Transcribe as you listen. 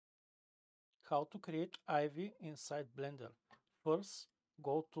How to create Ivy inside Blender. First,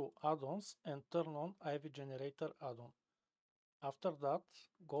 go to Add-ons and turn on Ivy Generator add-on. After that,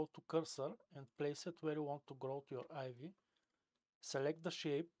 go to Cursor and place it where you want to grow your Ivy. Select the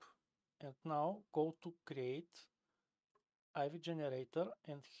shape and now go to Create Ivy Generator,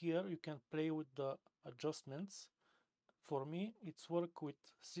 and here you can play with the adjustments. For me, it's work with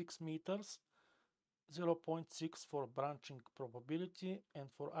 6 meters, 0.6 for branching probability, and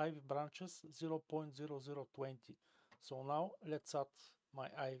for ivy branches 0.0020. So now let's add my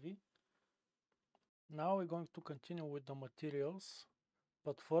ivy. Now we're going to continue with the materials,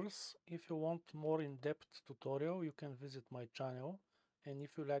 but first, if you want more in-depth tutorial, you can visit my channel, and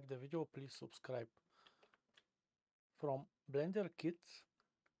if you like the video, please subscribe. From Blender Kit,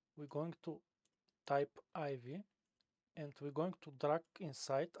 we're going to type ivy, and we're going to drag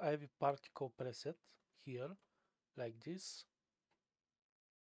inside ivy particle preset here like this,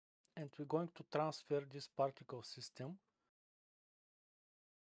 and we're going to transfer this particle system,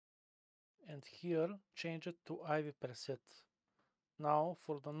 and here change it to ivy preset. Now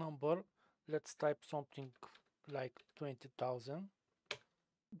for the number, let's type something like 20,000.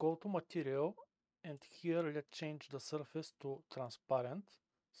 Go to material, and here let's change the surface to transparent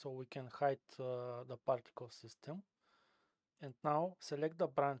so we can hide the particle system. And now select the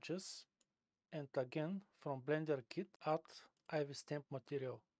branches, and again from Blender Kit add ivy stamp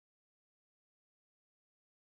material.